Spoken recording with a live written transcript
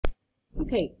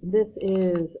Okay, this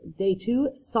is day 2,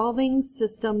 solving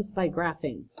systems by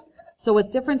graphing. So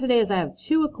what's different today is I have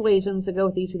 2 equations to go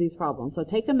with each of these problems. So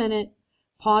take a minute,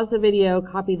 pause the video,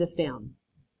 copy this down.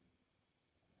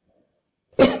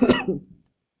 All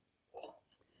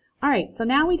right, so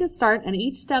now we just start, and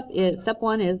each step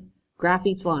 1 is graph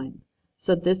each line.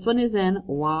 So this one is in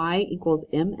y equals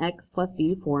mx plus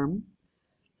b form.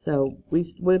 So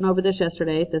we went over this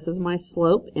yesterday. This is my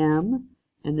slope m,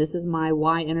 and this is my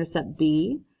y-intercept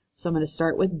b. So I'm going to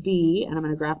start with b, and I'm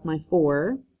going to graph my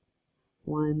 4.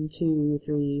 1, 2,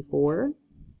 3, 4.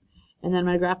 And then I'm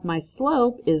going to graph my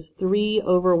slope is 3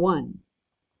 over 1.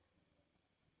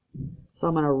 So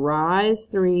I'm going to rise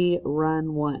 3,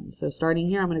 run 1. So starting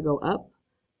here, I'm going to go up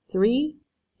 3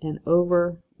 and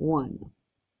over 1.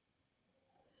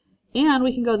 And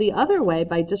we can go the other way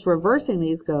by just reversing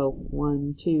these. Go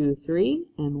 1, 2, 3,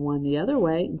 and 1 the other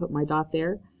way, and put my dot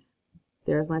there.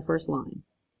 There's my first line.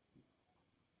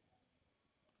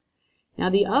 Now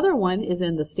the other one is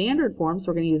in the standard form, so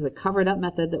we're going to use the covered up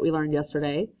method that we learned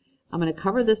yesterday. I'm going to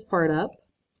cover this part up,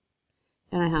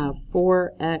 and I have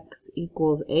 4x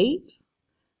equals 8.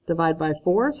 Divide by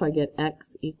 4, so I get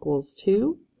x equals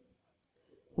 2.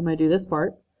 I'm going to do this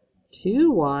part.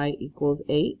 2y equals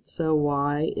 8, so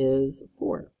y is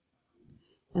 4.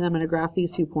 And I'm going to graph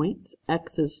these 2 points.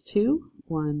 X is 2,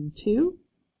 1, 2.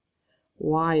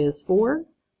 Y is 4,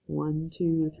 1,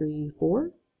 2, 3,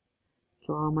 4.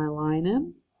 Draw my line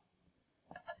in.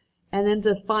 And then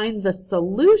to find the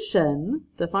solution,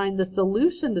 to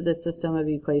this system of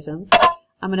equations,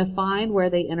 I'm going to find where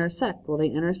they intersect. Well, they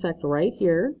intersect right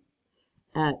here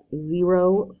at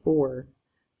 0, 4.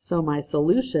 So my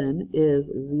solution is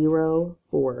 0,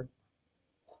 4.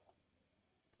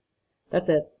 That's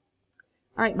it.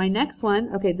 All right, my next one,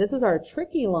 okay, this is our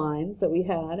tricky lines that we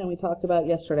had and we talked about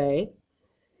yesterday.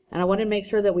 And I want to make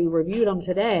sure that we reviewed them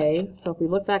today. So if we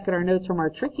look back at our notes from our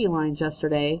tricky lines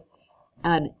yesterday,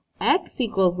 an x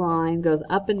equals line goes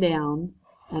up and down,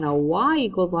 and a y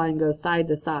equals line goes side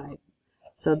to side.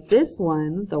 So this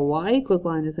one, the y equals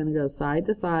line is going to go side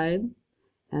to side,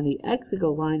 and the x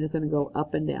equals line is going to go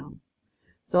up and down.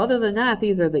 So other than that,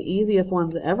 these are the easiest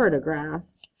ones ever to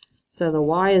graph. So the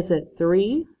y is at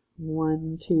 3,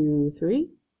 1, 2, 3.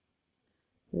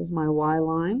 There's my y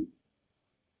line.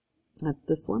 That's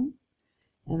this one.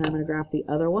 And I'm going to graph the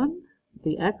other one.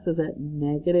 The x is at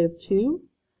 -2.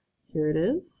 Here it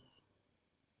is.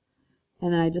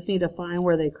 And then I just need to find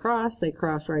where they cross. They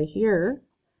cross right here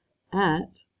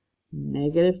at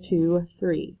 -2,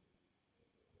 3.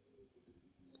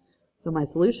 So my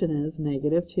solution is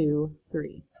 -2,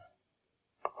 3.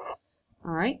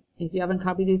 All right. If you haven't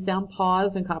copied these down,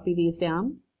 pause and copy these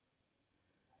down.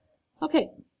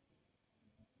 Okay.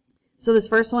 So this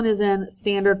first one is in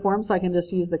standard form, so I can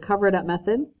just use the cover it up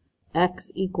method.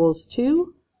 X equals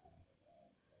 2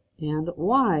 and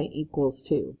y equals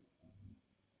 2.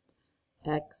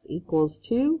 X equals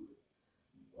 2,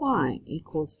 y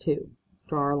equals 2.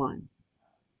 Draw our line.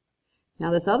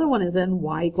 Now this other one is in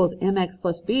y equals mx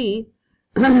plus b,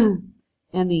 and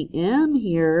the m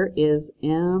here is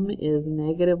m is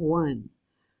 -1.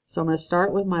 So I'm going to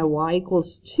start with my y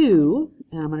equals 2,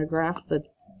 and I'm going to graph the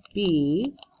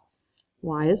b.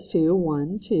 Y is 2,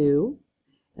 1, 2.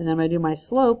 And then I'm going to do my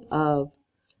slope of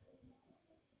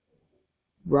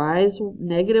rise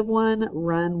 -1,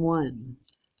 run 1.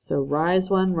 So rise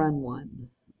 1, run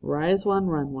 1. Rise 1,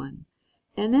 run 1.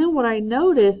 And then what I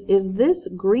notice is this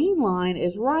green line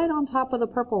is right on top of the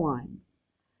purple line.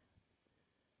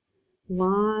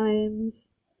 Lines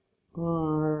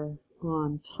are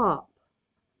on top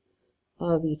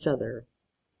of each other.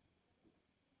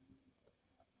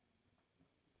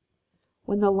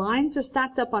 When the lines are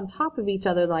stacked up on top of each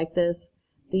other like this,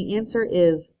 the answer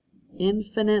is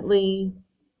infinitely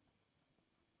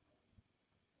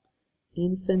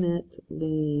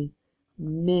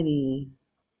many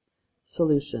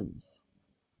solutions.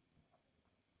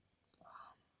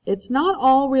 It's not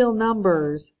all real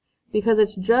numbers because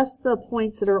it's just the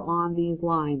points that are on these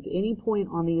lines. Any point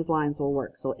on these lines will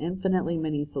work. So infinitely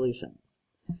many solutions.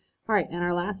 All right, and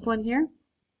our last one here.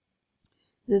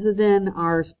 This is in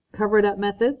our cover it up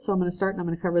method. So I'm going to start and I'm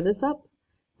going to cover this up.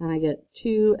 And I get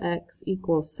 2x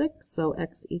equals 6, so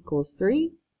x equals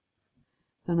 3.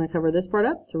 Then I'm going to cover this part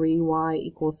up. 3y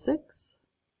equals 6.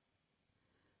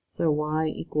 So y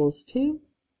equals 2.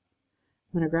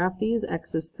 I'm going to graph these.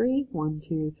 X is 3, 1,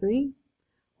 2, 3.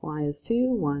 Y is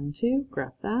 2, 1, 2.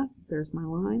 Graph that. There's my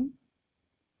line.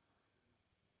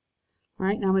 All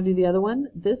right, now I'm going to do the other one.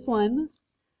 This one,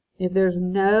 if there's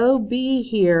no b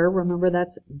here, remember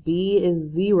that's b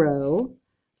is 0.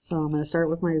 So I'm going to start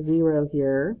with my 0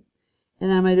 here. And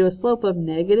then I'm going to do a slope of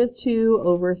negative 2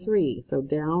 over 3. So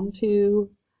down 2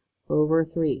 over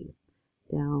 3.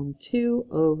 Down 2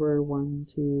 over 1,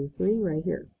 2, 3 right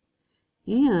here.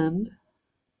 And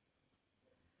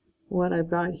what I've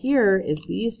got here is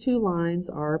these two lines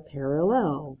are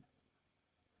parallel,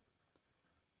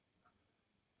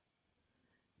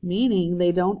 meaning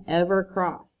they don't ever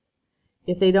cross.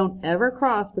 If they don't ever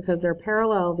cross because they're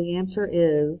parallel, the answer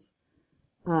is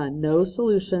no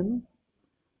solution.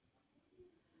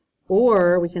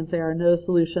 Or we can say our no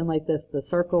solution like this, the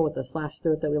circle with the slash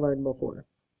through it that we learned before.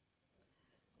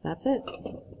 That's it.